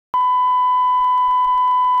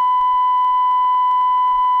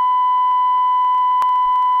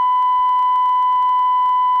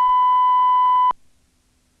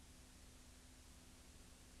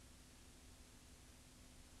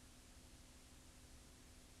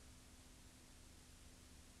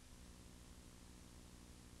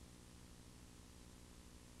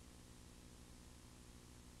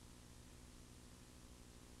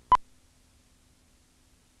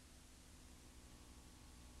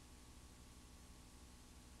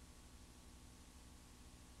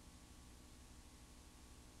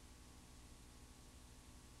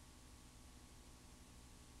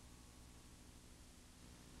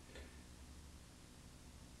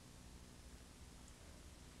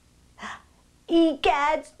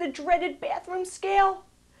EGADS, the dreaded bathroom scale.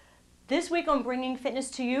 This week on Bringing Fitness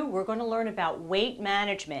to You, we're going to learn about weight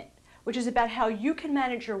management, which is about how you can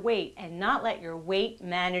manage your weight and not let your weight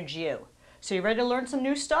manage you. So you ready to learn some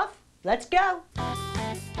new stuff? Let's go!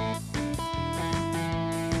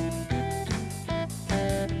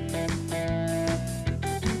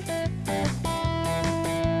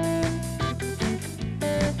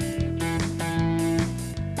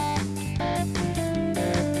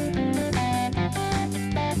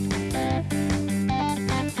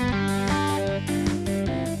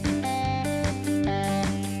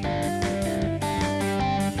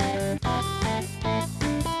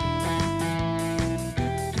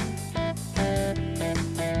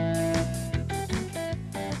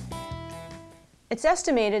 It's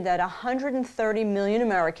estimated that 130 million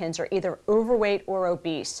Americans are either overweight or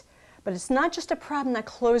obese. But it's not just a problem that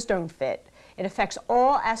clothes don't fit. It affects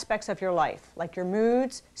all aspects of your life, like your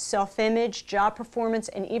moods, self-image, job performance,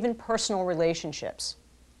 and even personal relationships.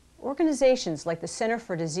 Organizations like the Center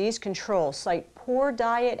for Disease Control cite poor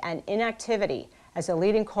diet and inactivity as a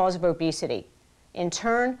leading cause of obesity. In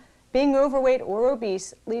turn, being overweight or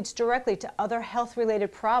obese leads directly to other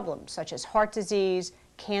health-related problems such as heart disease,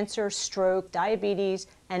 cancer, stroke, diabetes,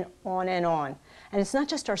 and on and on. And it's not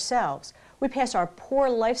just ourselves. We pass our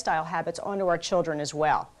poor lifestyle habits on to our children as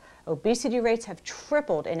well. Obesity rates have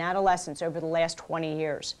tripled in adolescents over the last 20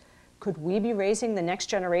 years. Could we be raising the next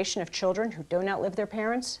generation of children who don't outlive their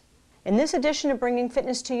parents? In this edition of Bringing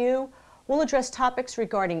Fitness to You, we'll address topics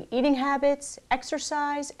regarding eating habits,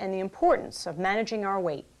 exercise, and the importance of managing our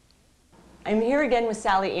weight. I'm here again with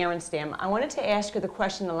Sally Arenstam. I wanted to ask her the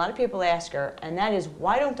question a lot of people ask her, and that is,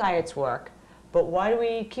 why don't diets work, but why do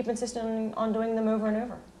we keep insisting on doing them over and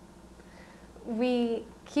over? We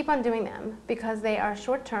keep on doing them because they are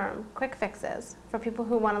short-term, quick fixes for people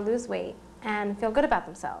who want to lose weight and feel good about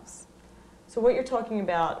themselves. So what you're talking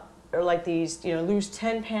about are like these, lose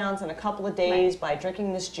 10 pounds in a couple of days by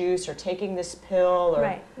drinking this juice or taking this pill. Or,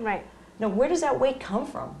 Right. Now, where does that weight come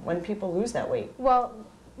from when people lose that weight? Well,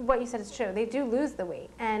 what you said is true. They do lose the weight,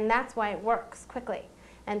 and that's why it works quickly.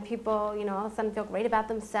 And people, all of a sudden feel great about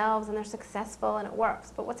themselves, and they're successful, and it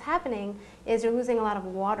works. But what's happening is you're losing a lot of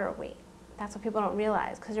water weight. That's what people don't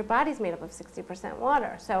realize, because your body's made up of 60%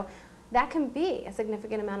 water. So that can be a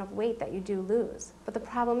significant amount of weight that you do lose. But the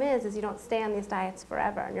problem is you don't stay on these diets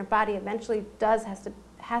forever, and your body eventually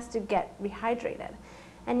has to get rehydrated,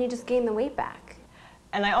 and you just gain the weight back.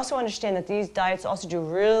 And I also understand that these diets also do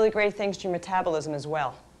really great things to your metabolism as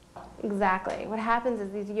well. Exactly. What happens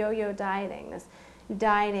is these yo-yo dieting, this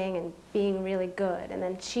dieting and being really good, and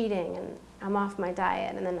then cheating, and I'm off my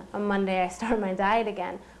diet, and then on Monday I start my diet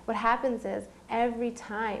again. What happens is every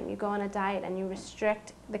time you go on a diet and you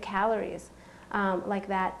restrict the calories like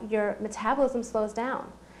that, your metabolism slows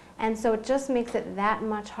down. And so it just makes it that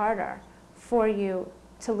much harder for you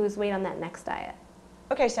to lose weight on that next diet.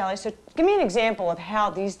 Okay, Sally, so give me an example of how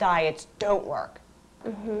these diets don't work.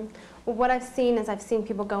 Well, what I've seen is I've seen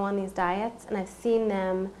people go on these diets, and I've seen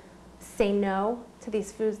them say no to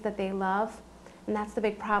these foods that they love, and that's the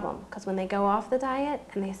big problem, because when they go off the diet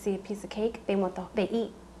and they see a piece of cake,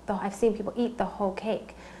 I've seen people eat the whole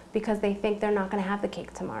cake because they think they're not going to have the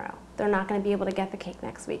cake tomorrow. They're not going to be able to get the cake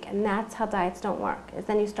next week, and that's how diets don't work, is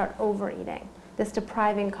then you start overeating. This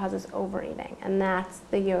depriving causes overeating, and that's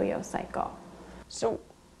the yo-yo cycle. So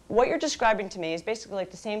what you're describing to me is basically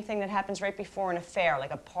like the same thing that happens right before an affair,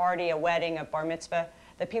 like a party, a wedding, a bar mitzvah,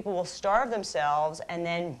 that people will starve themselves and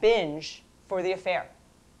then binge for the affair.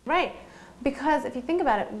 Right. Because if you think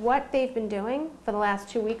about it, what they've been doing for the last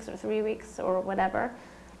 2 weeks or 3 weeks or whatever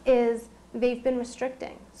is they've been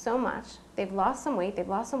restricting so much. They've lost some weight, they've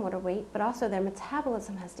lost some water weight, but also their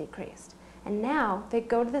metabolism has decreased. And now they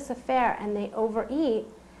go to this affair and they overeat,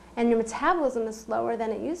 and your metabolism is slower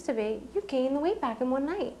than it used to be, you gain the weight back in one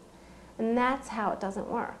night. And that's how it doesn't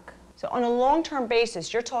work. So on a long-term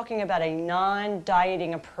basis, you're talking about a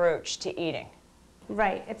non-dieting approach to eating.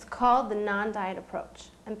 Right. It's called the non-diet approach.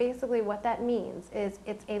 And basically what that means is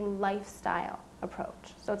it's a lifestyle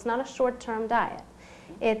approach. So it's not a short-term diet.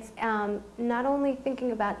 It's not only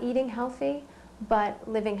thinking about eating healthy, but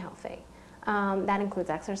living healthy. That includes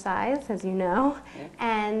exercise, as you know,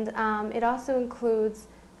 and it also includes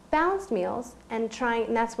balanced meals, and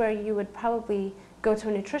that's where you would probably go to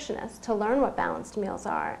a nutritionist to learn what balanced meals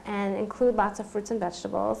are, and include lots of fruits and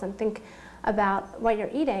vegetables, and think about what you're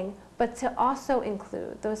eating, but to also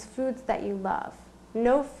include those foods that you love.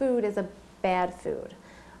 No food is a bad food.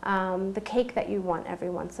 The cake that you want every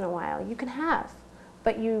once in a while, you can have,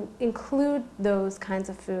 but you include those kinds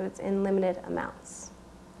of foods in limited amounts.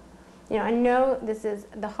 You know, I know this is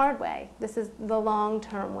the hard way, this is the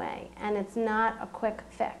long-term way, and it's not a quick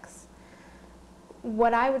fix.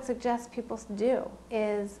 What I would suggest people do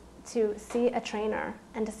is to see a trainer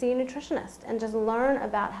and to see a nutritionist and just learn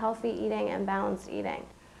about healthy eating and balanced eating.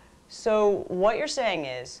 So what you're saying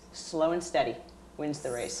is slow and steady wins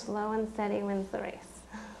the race. Slow and steady wins the race.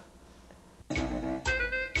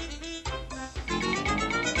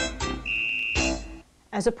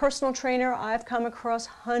 As a personal trainer, I've come across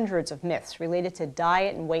hundreds of myths related to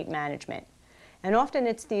diet and weight management. And often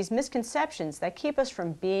it's these misconceptions that keep us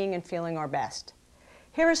from being and feeling our best.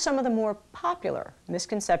 Here are some of the more popular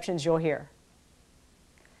misconceptions you'll hear.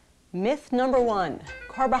 Myth number 1,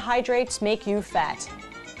 carbohydrates make you fat.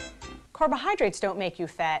 Carbohydrates don't make you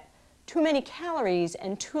fat. Too many calories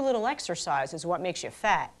and too little exercise is what makes you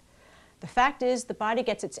fat. The fact is, the body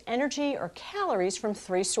gets its energy or calories from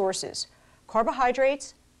 3 sources: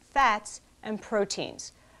 carbohydrates, fats, and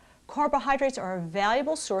proteins. Carbohydrates are a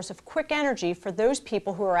valuable source of quick energy for those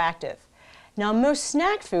people who are active. Now, most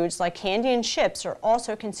snack foods like candy and chips are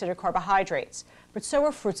also considered carbohydrates, but so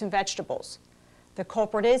are fruits and vegetables. The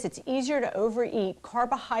culprit is it's easier to overeat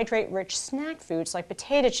carbohydrate-rich snack foods like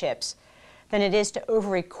potato chips than it is to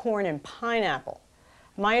overeat corn and pineapple.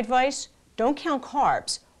 My advice, don't count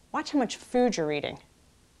carbs. Watch how much food you're eating.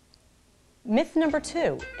 Myth number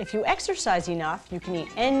 2, if you exercise enough, you can eat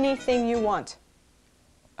anything you want.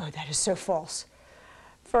 Oh, that is so false.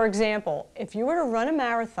 For example, if you were to run a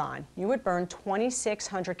marathon, you would burn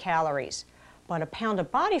 2,600 calories, but a pound of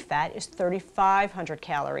body fat is 3,500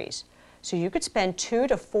 calories. So you could spend 2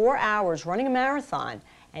 to 4 hours running a marathon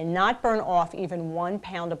and not burn off even 1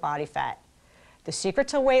 pound of body fat. The secret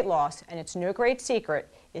to weight loss, and it's no great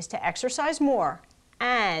secret, is to exercise more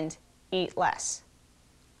and eat less.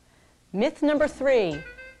 Myth number 3,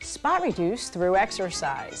 spot reduce through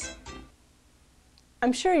exercise.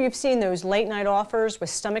 I'm sure you've seen those late night offers with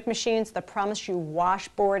stomach machines that promise you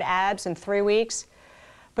washboard abs in 3 weeks.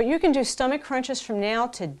 But you can do stomach crunches from now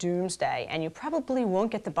to doomsday, and you probably won't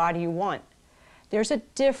get the body you want. There's a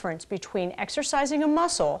difference between exercising a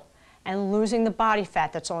muscle and losing the body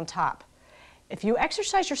fat that's on top. If you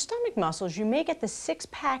exercise your stomach muscles, you may get the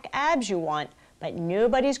 6-pack abs you want, but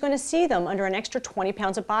nobody's going to see them under an extra 20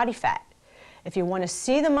 pounds of body fat. If you want to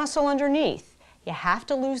see the muscle underneath, you have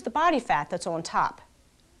to lose the body fat that's on top.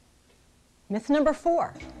 Myth number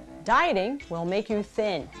 4, dieting will make you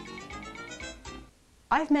thin.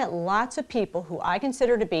 I've met lots of people who I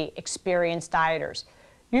consider to be experienced dieters.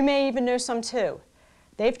 You may even know some too.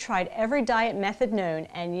 They've tried every diet method known,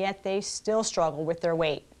 and yet they still struggle with their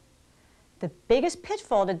weight. The biggest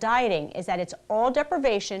pitfall to dieting is that it's all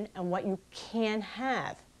deprivation and what you can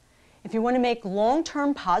have. If you want to make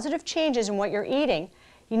long-term positive changes in what you're eating,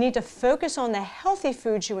 you need to focus on the healthy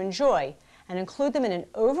foods you enjoy and include them in an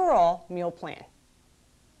overall meal plan.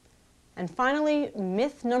 And finally,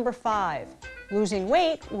 myth number 5, losing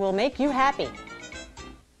weight will make you happy.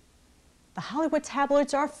 The Hollywood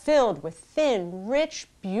tabloids are filled with thin, rich,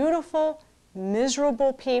 beautiful,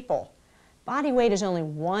 miserable people. Body weight is only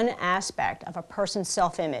one aspect of a person's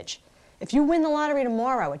self-image. If you win the lottery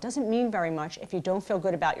tomorrow, it doesn't mean very much if you don't feel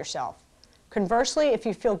good about yourself. Conversely, if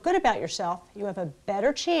you feel good about yourself, you have a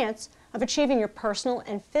better chance of achieving your personal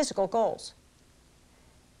and physical goals.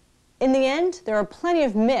 In the end, there are plenty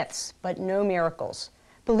of myths, but no miracles.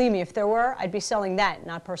 Believe me, if there were, I'd be selling that,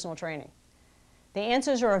 not personal training. The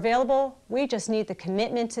answers are available. We just need the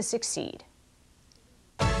commitment to succeed.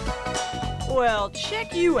 Well,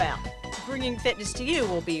 check you out. Bringing Fitness to You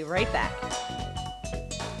will be right back.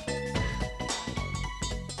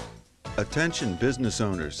 Attention business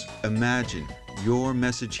owners, imagine your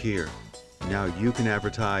message here. Now you can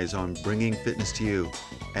advertise on Bringing Fitness to You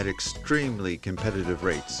at extremely competitive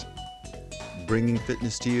rates. Bringing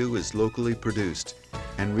Fitness to You is locally produced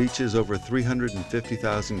and reaches over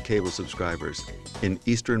 350,000 cable subscribers in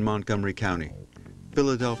eastern Montgomery County,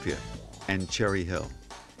 Philadelphia, and Cherry Hill.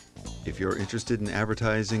 If you're interested in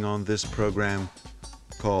advertising on this program,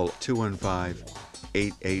 call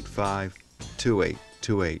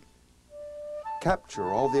 215-885-2828.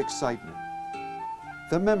 Capture all the excitement,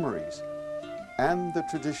 the memories, and the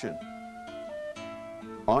tradition.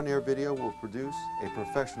 On-Air Video will produce a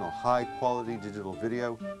professional, high-quality digital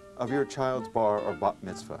video of your child's bar or bat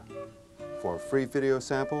mitzvah. For a free video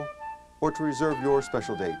sample or to reserve your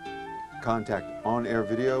special date, contact On-Air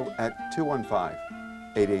Video at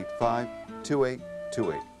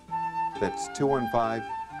 215-885-2828. That's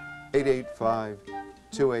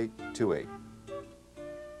 215-885-2828.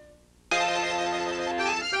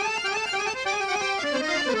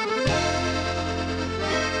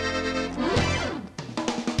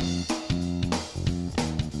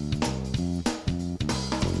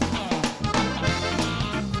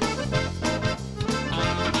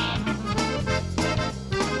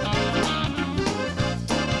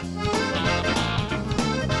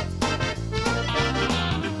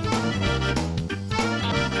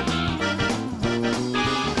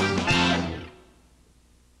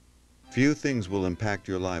 Few things will impact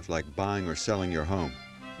your life like buying or selling your home,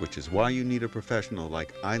 which is why you need a professional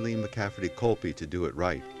like Eileen McCafferty-Colby to do it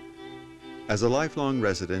right. As a lifelong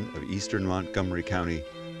resident of eastern Montgomery County,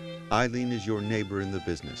 Eileen is your neighbor in the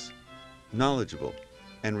business, knowledgeable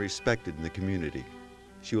and respected in the community.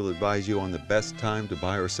 She will advise you on the best time to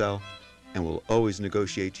buy or sell and will always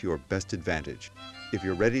negotiate to your best advantage. If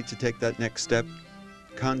you're ready to take that next step,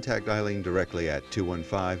 contact Eileen directly at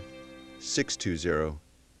 215-620-3302.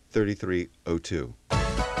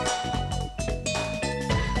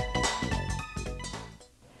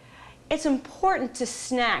 It's important to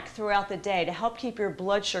snack throughout the day to help keep your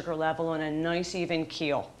blood sugar level on a nice even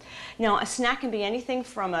keel. Now, a snack can be anything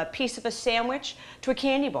from a piece of a sandwich to a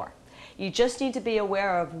candy bar. You just need to be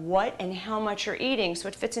aware of what and how much you're eating so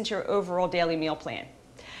it fits into your overall daily meal plan.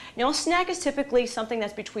 Now, a snack is typically something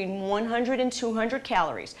that's between 100 and 200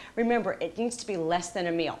 calories. Remember, it needs to be less than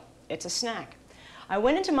a meal. It's a snack. I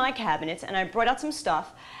went into my cabinets and I brought out some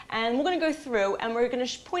stuff, and we're going to go through and we're going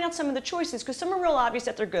to point out some of the choices, because some are real obvious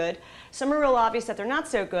that they're good, some are real obvious that they're not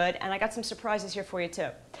so good, and I got some surprises here for you too.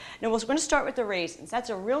 Now, we're going to start with the raisins. That's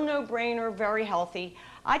a real no-brainer, very healthy.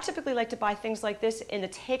 I typically like to buy things like this in the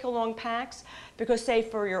take-along packs because, say,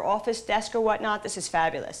 for your office desk or whatnot, this is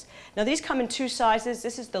fabulous. Now, these come in two sizes.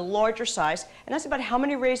 This is the larger size, and that's about how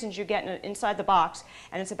many raisins you get inside the box,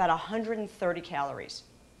 and it's about 130 calories.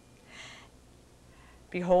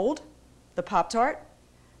 Behold, the Pop-Tart.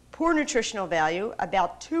 Poor nutritional value,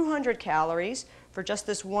 about 200 calories for just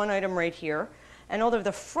this one item right here. And although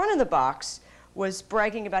the front of the box was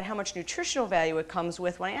bragging about how much nutritional value it comes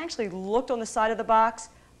with, when I actually looked on the side of the box,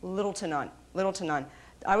 little to none, little to none.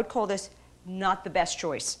 I would call this not the best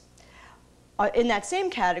choice. In that same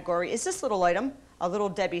category is this little item, a Little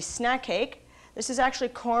Debbie snack cake. This is actually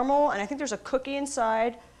caramel, and I think there's a cookie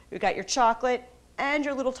inside. You've got your chocolate and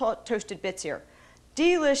your little toasted bits here.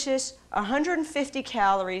 Delicious, 150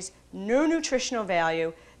 calories, no nutritional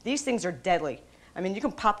value. These things are deadly. I mean, you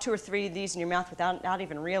can pop 2 or 3 of these in your mouth without not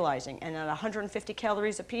even realizing. And at 150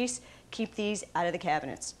 calories a piece, keep these out of the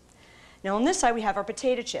cabinets. Now on this side, we have our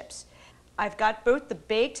potato chips. I've got both the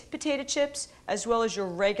baked potato chips as well as your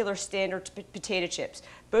regular standard potato chips.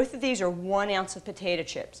 Both of these are 1 ounce of potato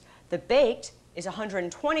chips. The baked is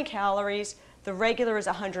 120 calories. The regular is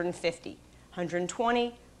 150. 120,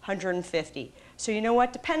 150. So you know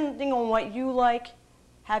what? Depending on what you like,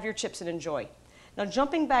 have your chips and enjoy. Now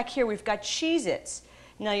jumping back here, we've got Cheez-Its.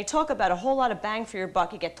 Now you talk about a whole lot of bang for your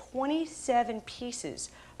buck. You get 27 pieces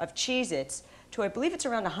of Cheez-Its to, I believe it's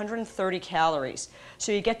around 130 calories.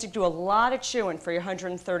 So you get to do a lot of chewing for your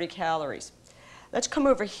 130 calories. Let's come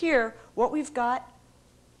over here. What we've got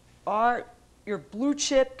are your blue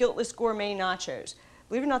chip guiltless gourmet nachos.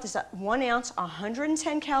 Believe it or not, this is 1 ounce,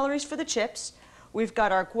 110 calories for the chips. We've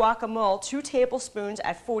got our guacamole, 2 tablespoons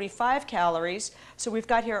at 45 calories. So we've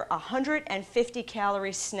got here a 150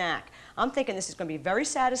 calorie snack. I'm thinking this is going to be very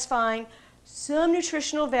satisfying. Some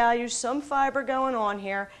nutritional value, some fiber going on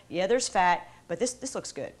here. Yeah, there's fat, but this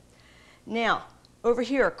looks good. Now, over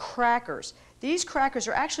here, crackers. These crackers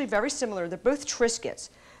are actually very similar. They're both Triscuits.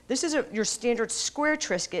 This is your standard square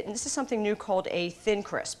Triscuit, and this is something new called a Thin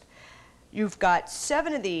Crisp. You've got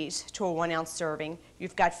 7 of these to a 1 ounce serving.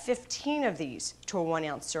 You've got 15 of these to a 1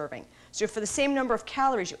 ounce serving. So for the same number of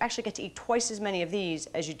calories, you actually get to eat twice as many of these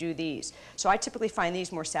as you do these. So I typically find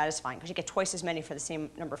these more satisfying because you get twice as many for the same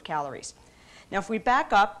number of calories. Now if we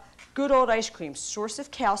back up, good old ice cream, source of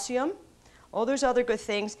calcium, all those other good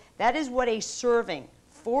things, that is what a serving,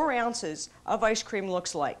 4 ounces of ice cream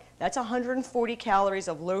looks like. That's 140 calories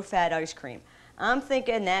of low-fat ice cream. I'm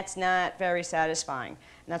thinking that's not very satisfying.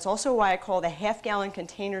 And that's also why I call the half-gallon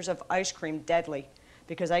containers of ice cream deadly.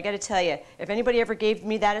 Because I got to tell you, if anybody ever gave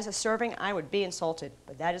me that as a serving, I would be insulted.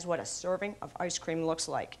 But that is what a serving of ice cream looks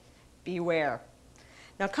like. Beware.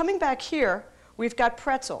 Now coming back here, we've got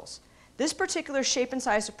pretzels. This particular shape and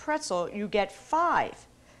size of pretzel, you get 5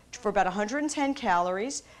 for about 110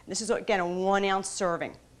 calories. This is, again, a 1 ounce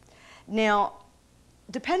serving. Now,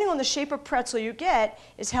 depending on the shape of pretzel you get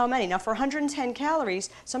is how many. Now for 110 calories,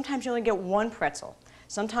 sometimes you only get 1 pretzel.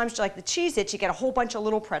 Sometimes, like the Cheez-Its, you get a whole bunch of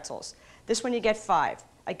little pretzels. This one you get 5.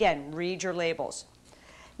 Again, read your labels.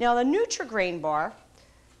 Now the Nutri-Grain bar,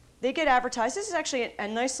 they get advertised. This is actually a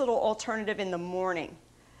nice little alternative in the morning.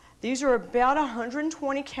 These are about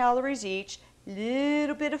 120 calories each,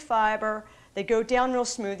 little bit of fiber. They go down real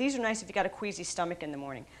smooth. These are nice if you got a queasy stomach in the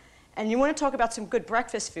morning. And you want to talk about some good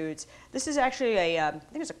breakfast foods. This is actually I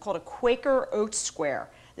think it's called a Quaker Oat Square.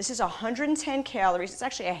 This is 110 calories. It's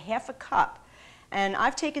actually a half a cup. And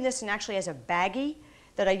I've taken this and actually as a baggie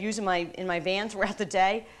that I use in my van throughout the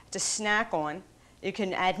day to snack on. You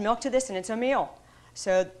can add milk to this and it's a meal.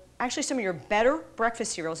 So actually some of your better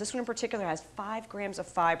breakfast cereals, this one in particular has 5 grams of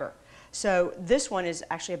fiber. So this one is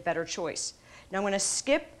actually a better choice. Now I'm going to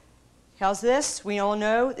skip, how's this? We all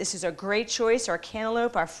know this is a great choice, our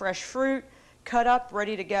cantaloupe, our fresh fruit, cut up,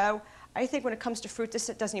 ready to go. I think when it comes to fruit, this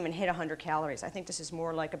doesn't even hit 100 calories. I think this is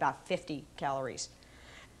more like about 50 calories.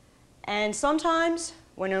 And sometimes,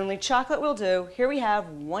 when only chocolate will do, here we have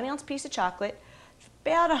 1 ounce piece of chocolate,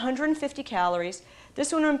 about 150 calories.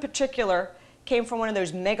 This one in particular came from one of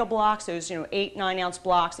those mega blocks, those 8, 9 ounce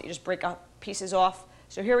blocks that you just break up pieces off.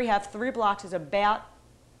 So here we have 3 blocks is about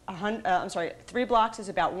 3 blocks is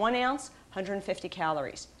about 1 ounce, 150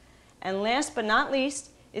 calories. And last but not least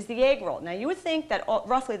is the egg roll. Now you would think that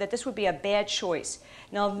roughly that this would be a bad choice.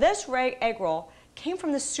 Now this egg roll came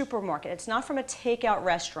from the supermarket. It's not from a takeout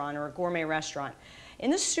restaurant or a gourmet restaurant.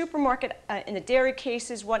 In the supermarket, in the dairy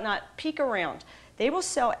cases, whatnot, peek around. They will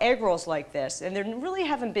sell egg rolls like this, and they really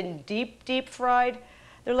haven't been deep fried.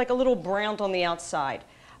 They're like a little browned on the outside.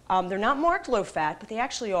 They're not marked low fat, but they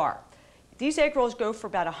actually are. These egg rolls go for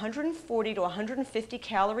about 140 to 150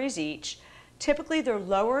 calories each. Typically, they're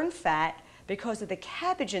lower in fat because of the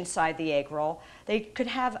cabbage inside the egg roll. They could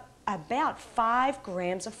have about 5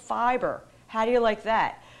 grams of fiber. How do you like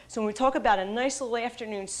that? So when we talk about a nice little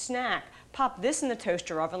afternoon snack, pop this in the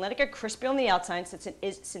toaster oven, let it get crispy on the outside since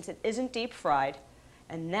it isn't deep fried,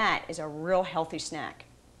 and that is a real healthy snack.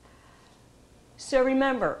 So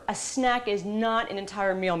remember, a snack is not an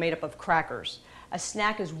entire meal made up of crackers. A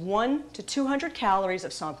snack is 100 to 200 calories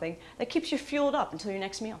of something that keeps you fueled up until your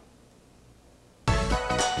next meal.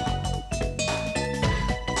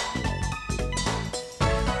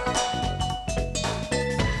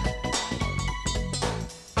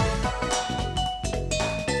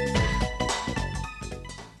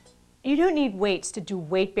 You don't need weights to do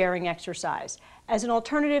weight-bearing exercise. As an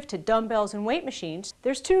alternative to dumbbells and weight machines,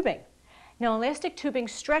 there's tubing. Now, elastic tubing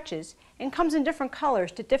stretches and comes in different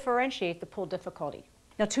colors to differentiate the pull difficulty.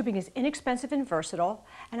 Now, tubing is inexpensive and versatile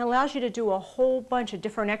and allows you to do a whole bunch of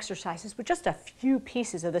different exercises with just a few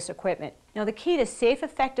pieces of this equipment. Now, the key to safe,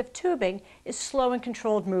 effective tubing is slow and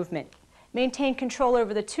controlled movement. Maintain control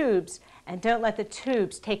over the tubes and don't let the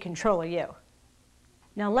tubes take control of you.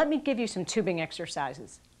 Now, let me give you some tubing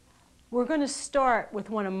exercises. We're going to start with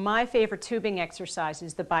one of my favorite tubing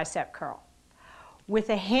exercises, the bicep curl. With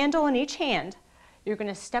a handle in each hand, you're going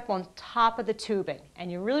to step on top of the tubing,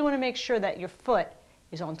 and you really want to make sure that your foot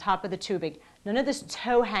is on top of the tubing. None of this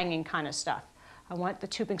toe hanging kind of stuff. I want the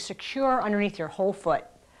tubing secure underneath your whole foot.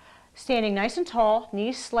 Standing nice and tall,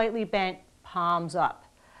 knees slightly bent, palms up.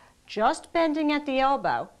 Just bending at the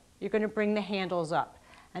elbow, you're going to bring the handles up.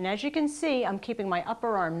 And as you can see, I'm keeping my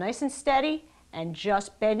upper arm nice and steady and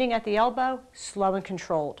just bending at the elbow, slow and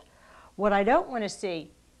controlled. What I don't want to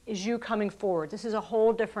see is you coming forward. This is a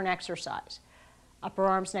whole different exercise. Upper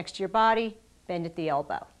arms next to your body, bend at the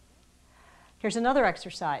elbow. Here's another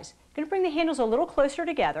exercise. You're going to bring the handles a little closer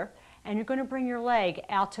together, and you're going to bring your leg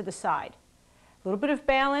out to the side. A little bit of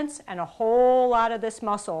balance and a whole lot of this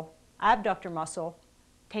muscle, abductor muscle,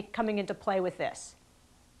 coming into play with this.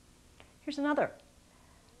 Here's another.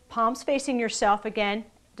 Palms facing yourself again.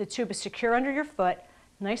 The tube is secure under your foot,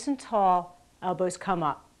 nice and tall, elbows come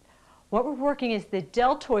up. What we're working is the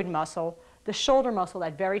deltoid muscle, the shoulder muscle,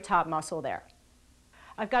 that very top muscle there.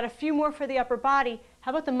 I've got a few more for the upper body.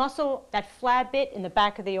 How about the muscle, that flab bit in the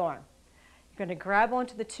back of the arm? You're going to grab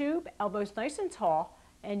onto the tube, elbows nice and tall,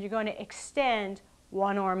 and you're going to extend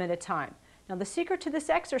one arm at a time. Now the secret to this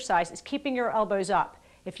exercise is keeping your elbows up.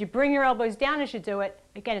 If you bring your elbows down as you do it,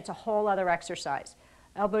 again, it's a whole other exercise.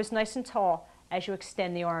 Elbows nice and tall as you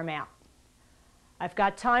extend the arm out. I've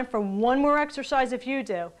got time for one more exercise if you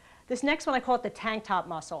do. This next one, I call it the tank top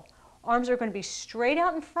muscle. Arms are going to be straight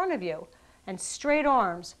out in front of you, and straight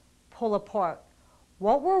arms pull apart.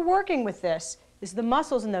 What we're working with this is the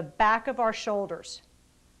muscles in the back of our shoulders.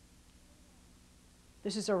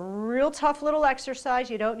 This is a real tough little exercise.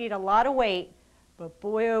 You don't need a lot of weight, but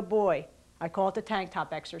boy, oh boy, I call it the tank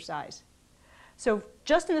top exercise. So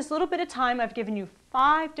just in this little bit of time, I've given you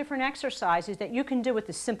 5 different exercises that you can do with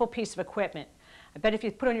this simple piece of equipment. I bet if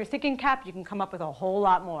you put on your thinking cap, you can come up with a whole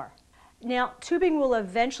lot more. Now, tubing will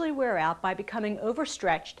eventually wear out by becoming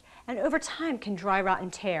overstretched, and over time can dry rot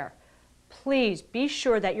and tear. Please be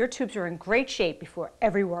sure that your tubes are in great shape before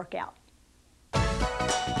every workout.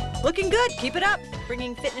 Looking good, keep it up.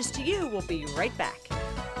 Bringing fitness to you. We'll be right back.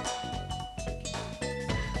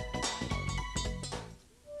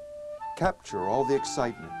 Capture all the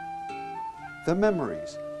excitement, the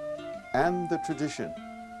memories, and the tradition.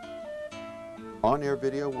 On-Air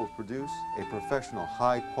Video will produce a professional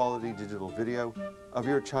high-quality digital video of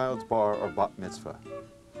your child's bar or bat mitzvah.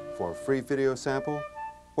 For a free video sample,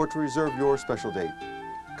 or to reserve your special date,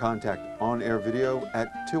 contact On Air Video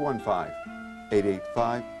at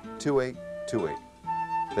 215-885-2828.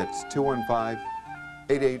 That's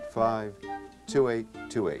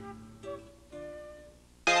 215-885-2828.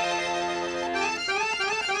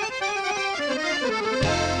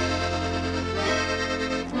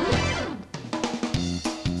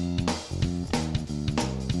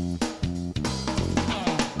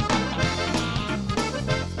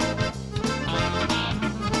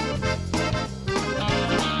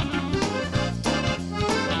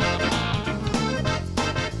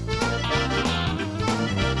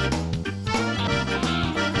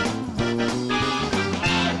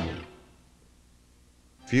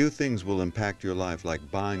 Few things will impact your life like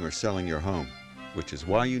buying or selling your home, which is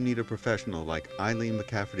why you need a professional like Eileen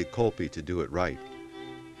McCafferty Colby to do it right.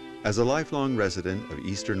 As a lifelong resident of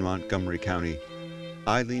eastern Montgomery County,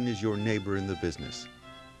 Eileen is your neighbor in the business,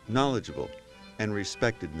 knowledgeable and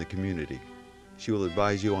respected in the community. She will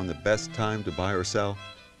advise you on the best time to buy or sell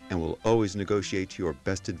and will always negotiate to your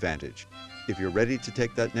best advantage. If you're ready to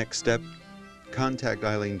take that next step, contact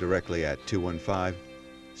Eileen directly at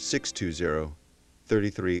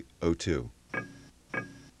 215-620-3302.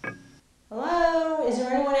 Hello, is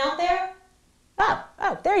there anyone out there?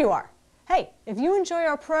 Oh, there you are. Hey, if you enjoy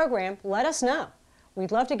our program, let us know.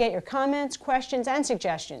 We'd love to get your comments, questions, and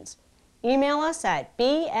suggestions. Email us at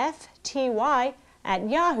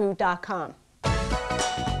bfty@yahoo.com.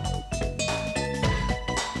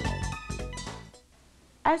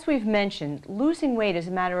 As we've mentioned, losing weight is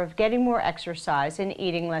a matter of getting more exercise and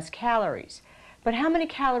eating less calories. But how many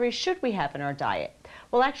calories should we have in our diet?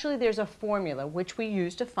 Well, actually, there's a formula which we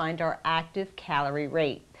use to find our active calorie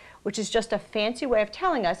rate, which is just a fancy way of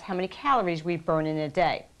telling us how many calories we burn in a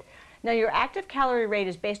day. Now, your active calorie rate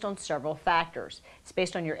is based on several factors. It's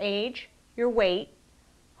based on your age, your weight,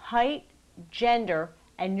 height, gender,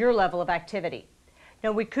 and your level of activity.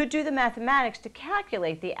 Now, we could do the mathematics to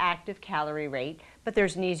calculate the active calorie rate, but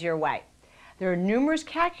there's an easier way. There are numerous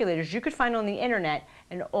calculators you could find on the internet,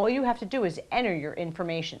 and all you have to do is enter your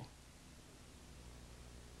information.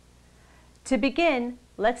 To begin,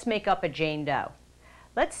 let's make up a Jane Doe.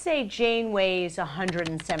 Let's say Jane weighs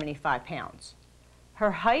 175 pounds.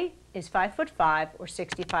 Her height is 5'5" or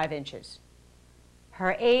 65 inches.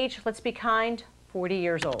 Her age, let's be kind, 40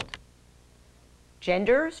 years old.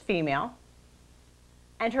 Gender is female.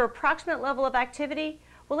 And her approximate level of activity,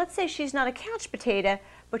 well, let's say she's not a couch potato,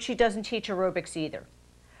 but she doesn't teach aerobics either.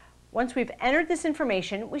 Once we've entered this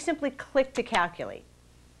information, we simply click to calculate.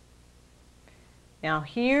 Now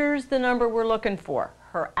here's the number we're looking for,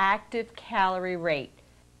 her active calorie rate.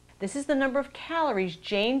 This is the number of calories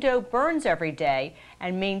Jane Doe burns every day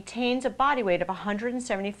and maintains a body weight of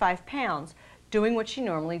 175 pounds, doing what she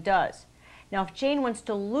normally does. Now if Jane wants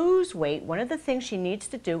to lose weight, one of the things she needs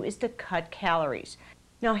to do is to cut calories.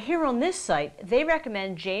 Now here on this site, they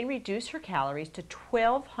recommend Jane reduce her calories to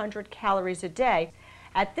 1,200 calories a day.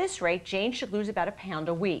 At this rate, Jane should lose about a pound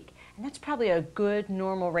a week, and that's probably a good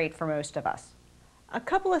normal rate for most of us. A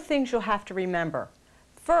couple of things you'll have to remember.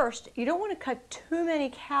 First, you don't want to cut too many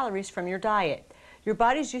calories from your diet. Your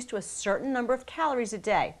body's used to a certain number of calories a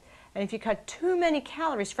day, and if you cut too many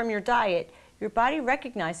calories from your diet, your body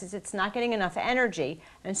recognizes it's not getting enough energy,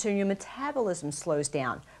 and so your metabolism slows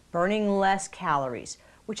down, burning less calories,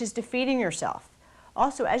 which is defeating yourself.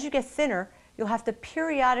 Also, as you get thinner, you'll have to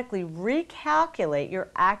periodically recalculate your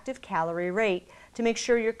active calorie rate to make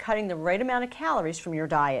sure you're cutting the right amount of calories from your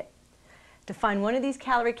diet. To find one of these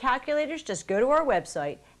calorie calculators, just go to our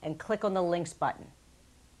website and click on the links button.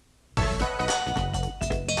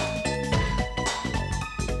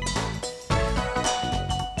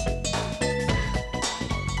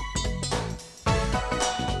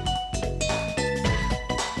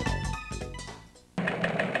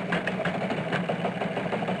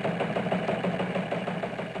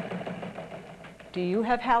 Do you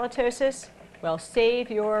have halitosis? Well,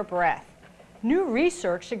 save your breath. New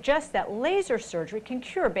research suggests that laser surgery can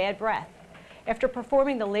cure bad breath. After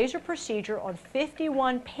performing the laser procedure on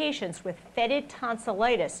 51 patients with fetid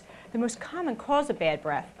tonsillitis, the most common cause of bad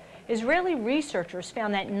breath, Israeli researchers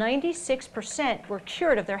found that 96% were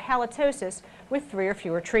cured of their halitosis with 3 or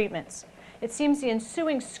fewer treatments. It seems the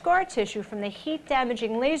ensuing scar tissue from the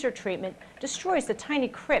heat-damaging laser treatment destroys the tiny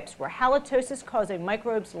crypts where halitosis-causing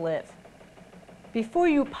microbes live. Before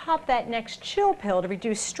you pop that next chill pill to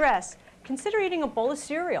reduce stress, consider eating a bowl of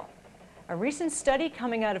cereal. A recent study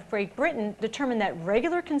coming out of Great Britain determined that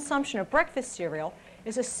regular consumption of breakfast cereal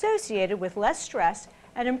is associated with less stress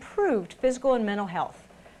and improved physical and mental health.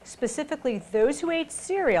 Specifically, those who ate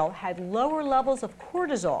cereal had lower levels of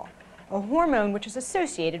cortisol, a hormone which is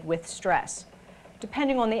associated with stress.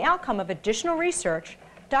 Depending on the outcome of additional research,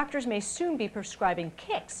 doctors may soon be prescribing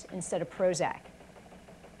Kicks instead of Prozac.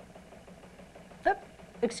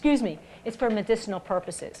 Excuse me, it's for medicinal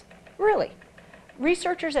purposes. Really.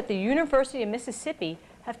 Researchers at the University of Mississippi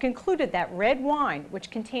have concluded that red wine,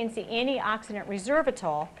 which contains the antioxidant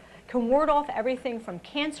resveratrol, can ward off everything from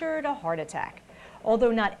cancer to heart attack.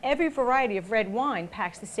 Although not every variety of red wine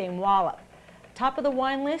packs the same wallop. Top of the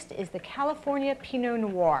wine list is the California Pinot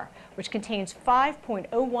Noir, which contains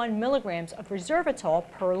 5.01 milligrams of resveratrol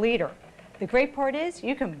per liter. The great part is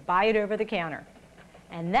you can buy it over the counter.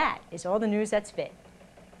 And that is all the news that's fit.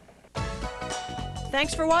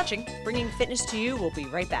 Thanks for watching. Bringing Fitness to You. We'll be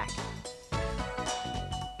right back.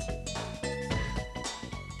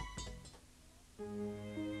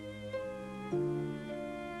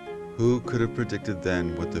 Who could have predicted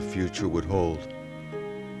then what the future would hold?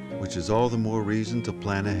 Which is all the more reason to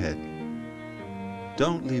plan ahead.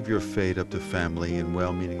 Don't leave your fate up to family and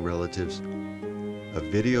well-meaning relatives. A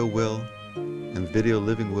video will, and Video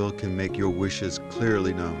Living Will can make your wishes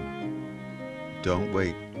clearly known. Don't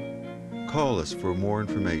wait. Call us for more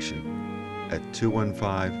information at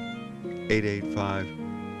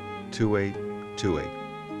 215-885-2828.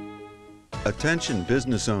 Attention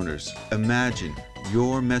business owners, imagine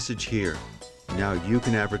your message here. Now you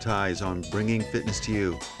can advertise on Bringing Fitness to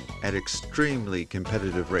You at extremely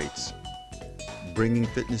competitive rates. Bringing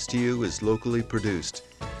Fitness to You is locally produced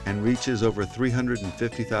and reaches over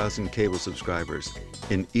 350,000 cable subscribers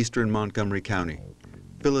in eastern Montgomery County,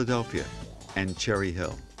 Philadelphia, and Cherry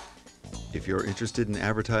Hill. If you're interested in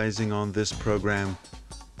advertising on this program,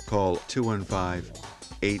 call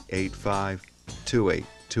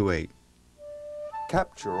 215-885-2828.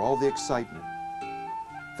 Capture all the excitement,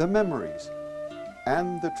 the memories,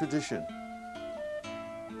 and the tradition.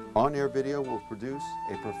 On-Air Video will produce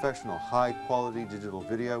a professional high-quality digital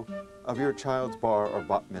video of your child's bar or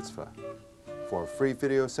bat mitzvah. For a free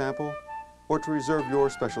video sample or to reserve your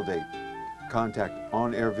special date, contact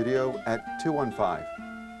On-Air Video at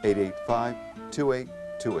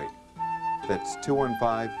 215-885-2828. That's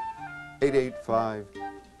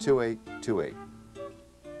 215-885-2828.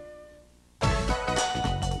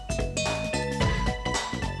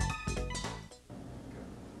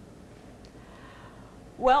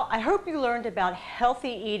 Well, I hope you learned about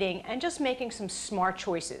healthy eating and just making some smart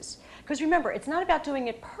choices. Because remember, it's not about doing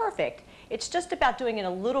it perfect, it's just about doing it a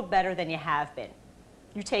little better than you have been.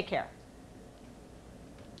 You take care.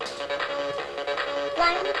 1, 2,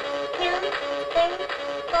 3,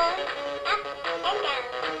 4, up and down,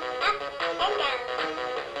 up and down.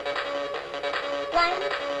 1,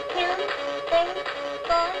 2, 3,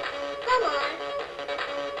 4, 4 more,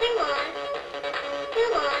 3 more, 2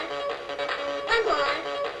 more, 1 more.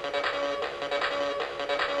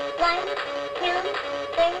 1, 2,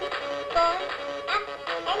 3, 4, up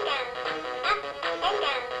and down, up and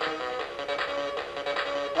down.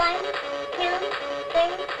 1, 2, 3,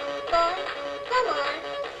 4, 4 more,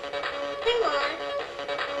 3 more,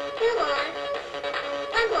 2 more,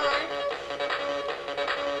 1 more.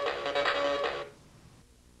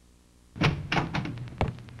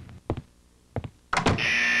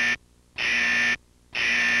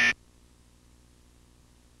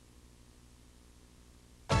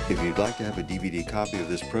 If you'd like to have a DVD copy of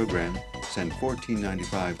this program, send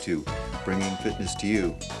 $14.95 to Bringing Fitness to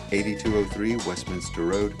You, 8203 Westminster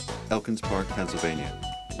Road, Elkins Park, Pennsylvania,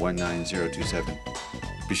 19027.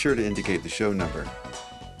 Be sure to indicate the show number.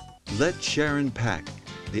 Let Sharon Pack,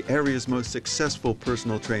 the area's most successful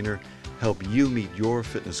personal trainer, help you meet your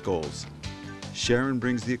fitness goals. Sharon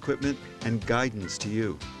brings the equipment and guidance to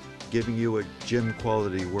you, giving you a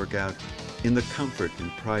gym-quality workout in the comfort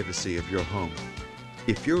and privacy of your home.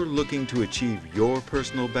 If you're looking to achieve your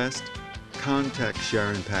personal best, contact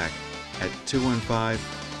Sharon Pack at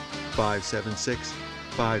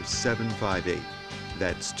 215-576-5758.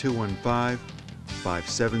 That's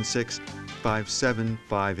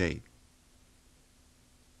 215-576-5758.